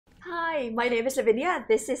Hi, my name is Lavinia.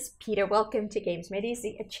 This is Peter. Welcome to Games Made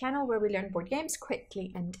Easy, a channel where we learn board games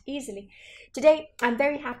quickly and easily. Today, I'm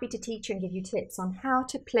very happy to teach you and give you tips on how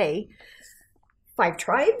to play Five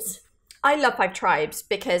Tribes. I love Five Tribes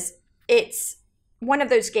because it's one of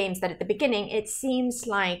those games that at the beginning, it seems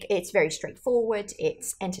like it's very straightforward,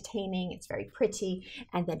 it's entertaining, it's very pretty,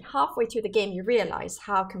 and then halfway through the game, you realize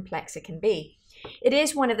how complex it can be. It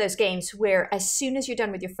is one of those games where as soon as you're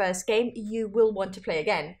done with your first game, you will want to play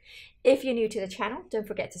again. If you're new to the channel, don't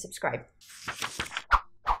forget to subscribe.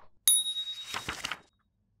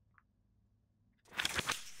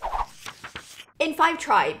 In Five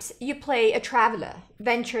Tribes, you play a traveler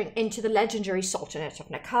venturing into the legendary Sultanate of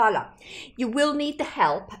Naqala. You will need the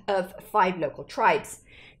help of 5 local tribes.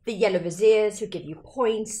 The Yellow Viziers, who give you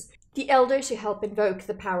points, the elders who help invoke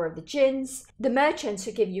the power of the jinns, the merchants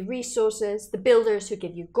who give you resources, the builders who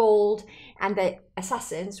give you gold, and the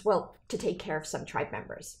assassins, well, to take care of some tribe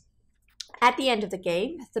members. At the end of the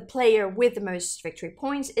game, the player with the most victory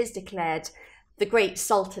points is declared the great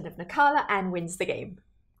Sultan of Naqala and wins the game.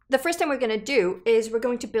 The first thing we're going to do is we're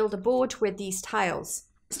going to build a board with these tiles.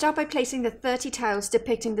 Start by placing the 30 tiles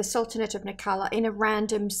depicting the Sultanate of Naqala in a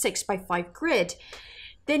random 6x5 grid.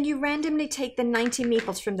 Then you randomly take the 90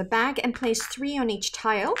 meeples from the bag and place 3 on each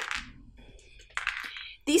tile.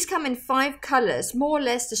 These come in 5 colors, more or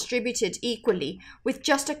less distributed equally, with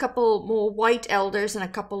just a couple more white elders and a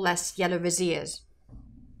couple less yellow viziers.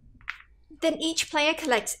 Then each player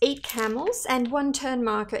collects 8 camels and 1 turn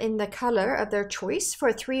marker in the color of their choice for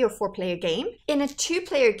a 3 or 4 player game. In a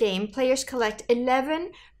 2-player game, players collect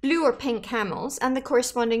 11 blue or pink camels and the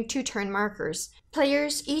corresponding 2 turn markers.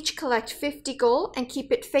 Players each collect 50 gold and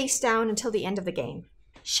keep it face down until the end of the game.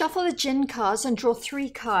 Shuffle the jinn cards and draw 3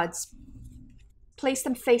 cards. Place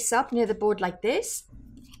them face up near the board like this.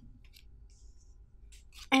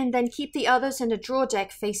 And then keep the others in the draw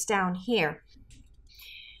deck face down here.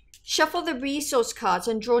 Shuffle the resource cards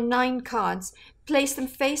and draw 9 cards. Place them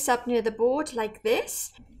face up near the board like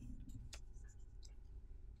this.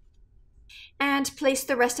 And place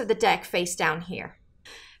the rest of the deck face down here.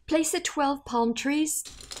 Place the 12 palm trees,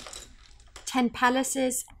 10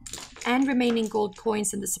 palaces, and remaining gold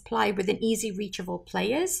coins in the supply within easy reach of all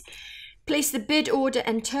players. Place the bid order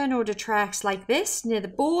and turn order tracks like this near the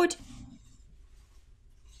board.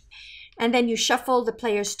 And then you shuffle the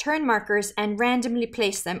player's turn markers and randomly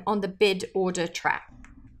place them on the bid order track.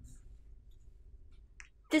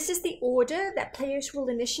 This is the order that players will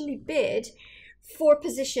initially bid for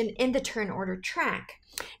position in the turn order track.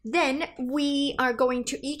 Then we are going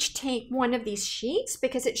to each take one of these sheets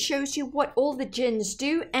because it shows you what all the jinns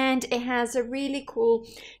do and it has a really cool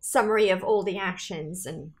summary of all the actions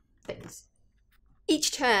and things.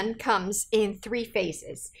 Each turn comes in 3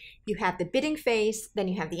 phases. You have the bidding phase, then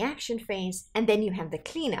you have the action phase, and then you have the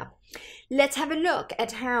cleanup. Let's have a look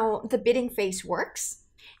at how the bidding phase works.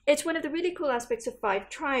 It's one of the really cool aspects of Five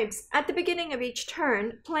Tribes. At the beginning of each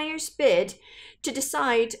turn, players bid to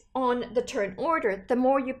decide on the turn order. The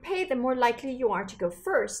more you pay, the more likely you are to go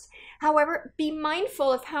first. However, be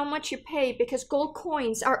mindful of how much you pay because gold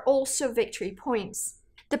coins are also victory points.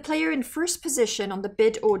 The player in first position on the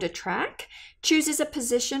bid order track chooses a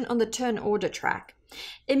position on the turn order track,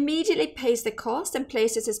 immediately pays the cost and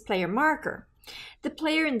places his player marker. The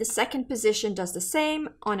player in the second position does the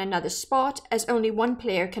same on another spot as only one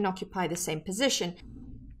player can occupy the same position.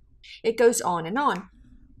 It goes on and on.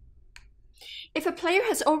 If a player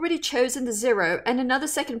has already chosen the 0 and another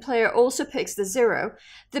second player also picks the 0,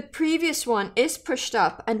 the previous one is pushed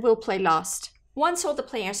up and will play last. Once all the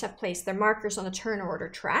players have placed their markers on the turn order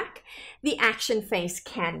track, the action phase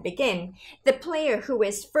can begin. The player who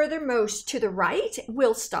is furthermost to the right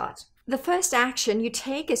will start. The first action you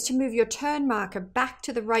take is to move your turn marker back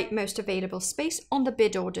to the rightmost available space on the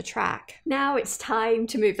bid order track. Now it's time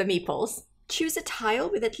to move the meeples. Choose a tile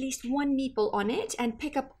with at least 1 meeple on it and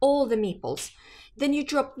pick up all the meeples. Then you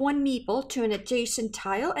drop 1 meeple to an adjacent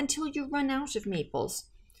tile until you run out of meeples.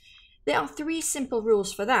 There are 3 simple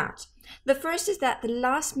rules for that. The first is that the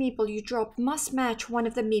last meeple you drop must match one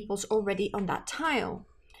of the meeples already on that tile.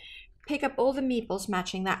 Pick up all the meeples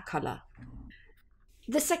matching that color.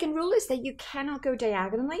 The second rule is that you cannot go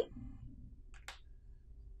diagonally.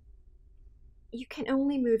 You can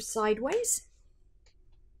only move sideways.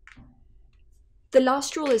 The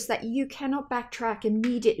last rule is that you cannot backtrack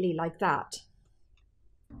immediately like that.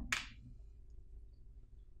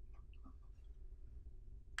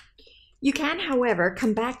 You can, however,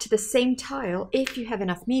 come back to the same tile if you have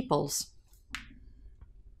enough meeples.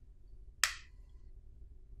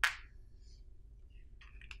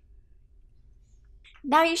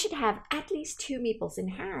 Now you should have at least 2 meeples in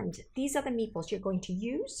hand. These are the meeples you're going to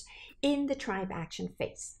use in the tribe action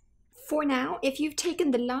phase. For now, if you've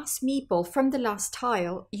taken the last meeple from the last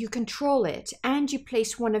tile, you control it and you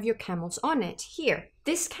place one of your camels on it, here.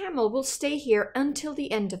 This camel will stay here until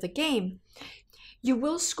the end of the game. You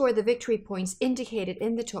will score the victory points indicated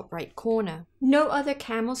in the top right corner. No other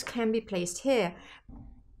camels can be placed here,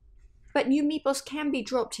 but new meeples can be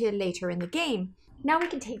dropped here later in the game. Now we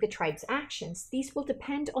can take the tribe's actions. These will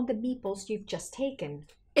depend on the meeples you've just taken.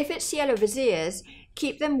 If it's yellow viziers,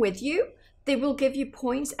 keep them with you. They will give you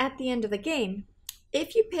points at the end of the game.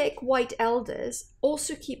 If you pick white elders,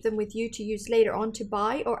 also keep them with you to use later on to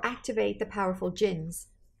buy or activate the powerful djinns.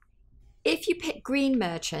 If you pick green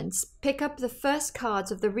merchants, pick up the first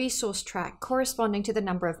cards of the resource track corresponding to the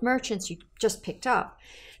number of merchants you just picked up.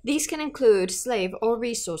 These can include slave or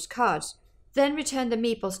resource cards. Then return the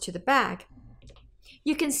meeples to the bag.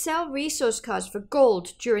 You can sell resource cards for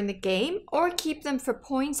gold during the game or keep them for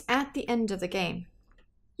points at the end of the game.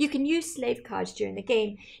 You can use slave cards during the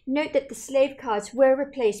game. Note that the slave cards were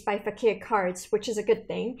replaced by fakir cards, which is a good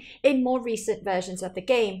thing, in more recent versions of the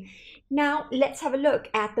game. Now let's have a look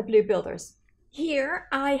at the blue builders. Here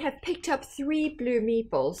I have picked up 3 blue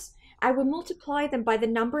meeples. I will multiply them by the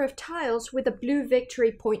number of tiles with a blue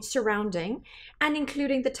victory point surrounding and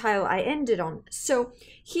including the tile I ended on. So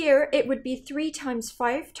here it would be 3 times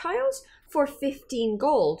 5 tiles for 15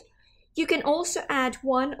 gold. You can also add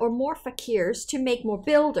 1 or more fakirs to make more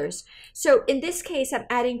builders. So in this case, I'm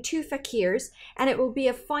adding 2 fakirs and it will be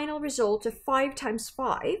a final result of 5 times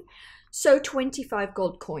 5, so 25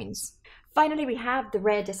 gold coins. Finally, we have the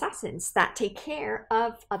red assassins that take care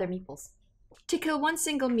of other meeples. To kill one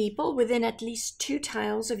single meeple within at least 2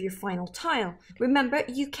 tiles of your final tile. Remember,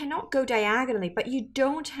 you cannot go diagonally, but you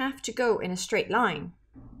don't have to go in a straight line.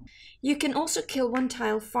 You can also kill 1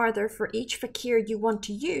 tile farther for each fakir you want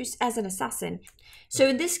to use as an assassin. So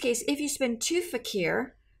in this case, if you spend 2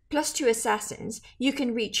 fakir plus 2 assassins, you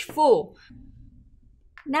can reach full.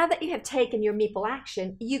 Now that you have taken your meeple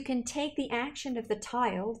action, you can take the action of the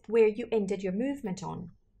tile where you ended your movement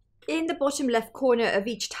on. In the bottom left corner of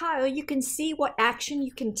each tile, you can see what action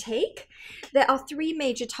you can take. There are 3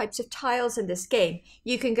 major types of tiles in this game.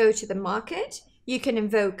 You can go to the market, you can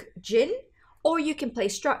invoke djinn, or you can play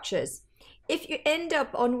structures. If you end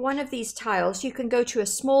up on one of these tiles, you can go to a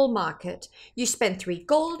small market. You spend 3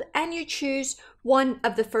 gold and you choose one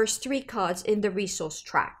of the first 3 cards in the resource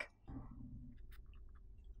track.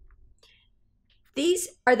 These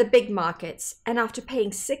are the big markets, and after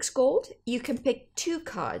paying 6 gold, you can pick 2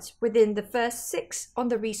 cards within the first 6 on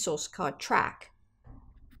the resource card track.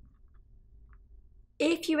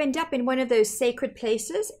 If you end up in one of those sacred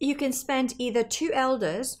places, you can spend either 2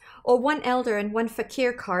 elders or 1 elder and 1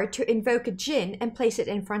 fakir card to invoke a djinn and place it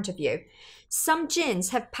in front of you. Some djinns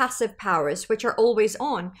have passive powers which are always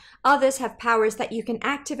on. Others have powers that you can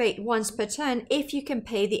activate once per turn if you can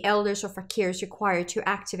pay the elders or fakirs required to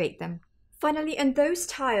activate them. Finally, on those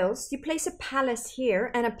tiles, you place a palace here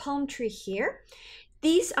and a palm tree here.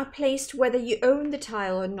 These are placed whether you own the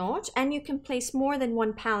tile or not, and you can place more than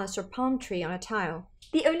 1 palace or palm tree on a tile.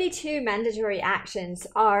 The only 2 mandatory actions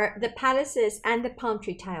are the palaces and the palm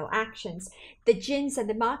tree tile actions. The djinns and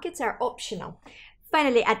the markets are optional.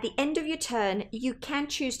 Finally, at the end of your turn, you can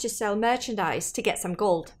choose to sell merchandise to get some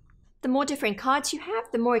gold. The more different cards you have,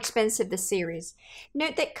 the more expensive the series.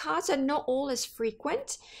 Note that cards are not all as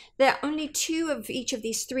frequent. There are only 2 of each of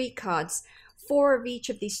these 3 cards, 4 of each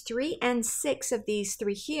of these 3, and 6 of these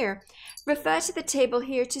 3 here. Refer to the table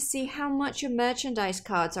here to see how much your merchandise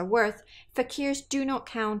cards are worth. Fakirs do not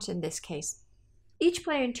count in this case. Each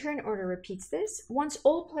player in turn order repeats this. Once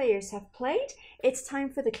all players have played, it's time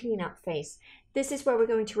for the cleanup phase. This is where we're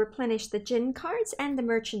going to replenish the djinn cards and the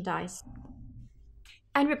merchandise.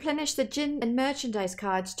 And replenish the djinn and merchandise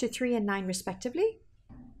cards to 3 and 9 respectively.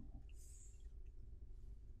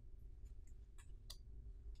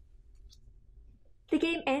 The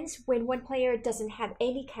game ends when one player doesn't have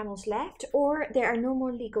any camels left or there are no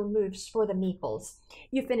more legal moves for the meeples.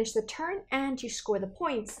 You finish the turn and you score the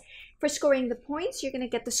points. For scoring the points, you're going to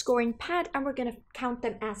get the scoring pad and we're going to count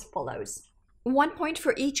them as follows. 1 point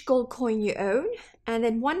for each gold coin you own, and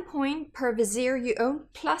then 1 point per vizier you own,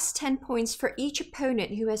 plus 10 points for each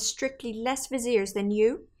opponent who has strictly less viziers than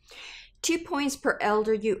you. 2 points per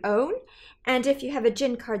elder you own, and if you have a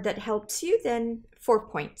djinn card that helps you, then 4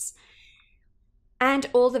 points. And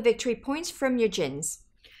all the victory points from your djinns.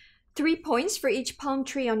 3 points for each palm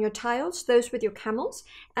tree on your tiles, those with your camels,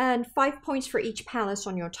 and 5 points for each palace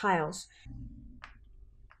on your tiles.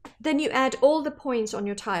 Then you add all the points on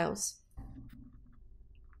your tiles.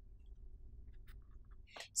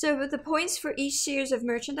 So the points for each series of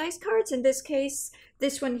merchandise cards, in this case,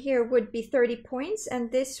 this one here would be 30 points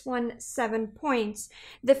and this one 7 points.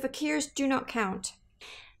 The fakirs do not count.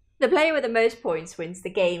 The player with the most points wins the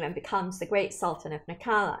game and becomes the Great Sultan of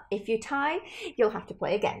Nacala. If you tie, you'll have to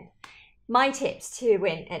play again. My tips to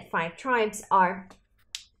win at 5 tribes are: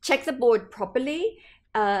 check the board properly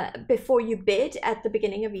before you bid at the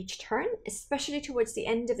beginning of each turn, especially towards the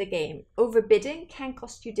end of the game. Overbidding can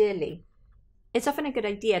cost you dearly. It's often a good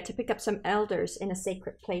idea to pick up some elders in a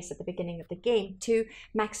sacred place at the beginning of the game to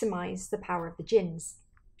maximize the power of the jinns.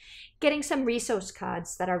 Getting some resource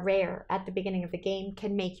cards that are rare at the beginning of the game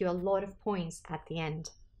can make you a lot of points at the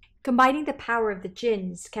end. Combining the power of the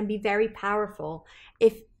jinns can be very powerful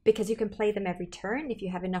because you can play them every turn if you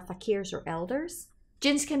have enough fakirs or elders.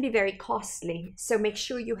 Jinns can be very costly, so make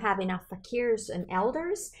sure you have enough fakirs and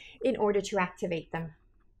elders in order to activate them.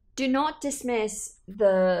 Do not dismiss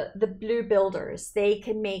the blue builders. They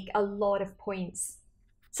can make a lot of points.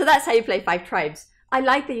 So that's how you play 5 tribes. I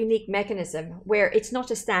like the unique mechanism where it's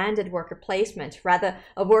not a standard worker placement, rather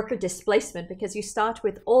a worker displacement, because you start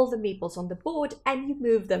with all the meeples on the board and you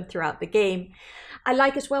move them throughout the game. I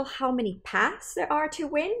like as well how many paths there are to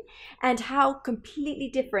win and how completely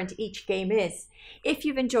different each game is. If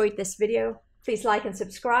you've enjoyed this video, please like and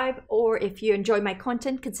subscribe, or if you enjoy my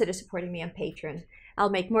content, consider supporting me on Patreon. I'll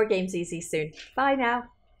make more games easy soon. Bye now.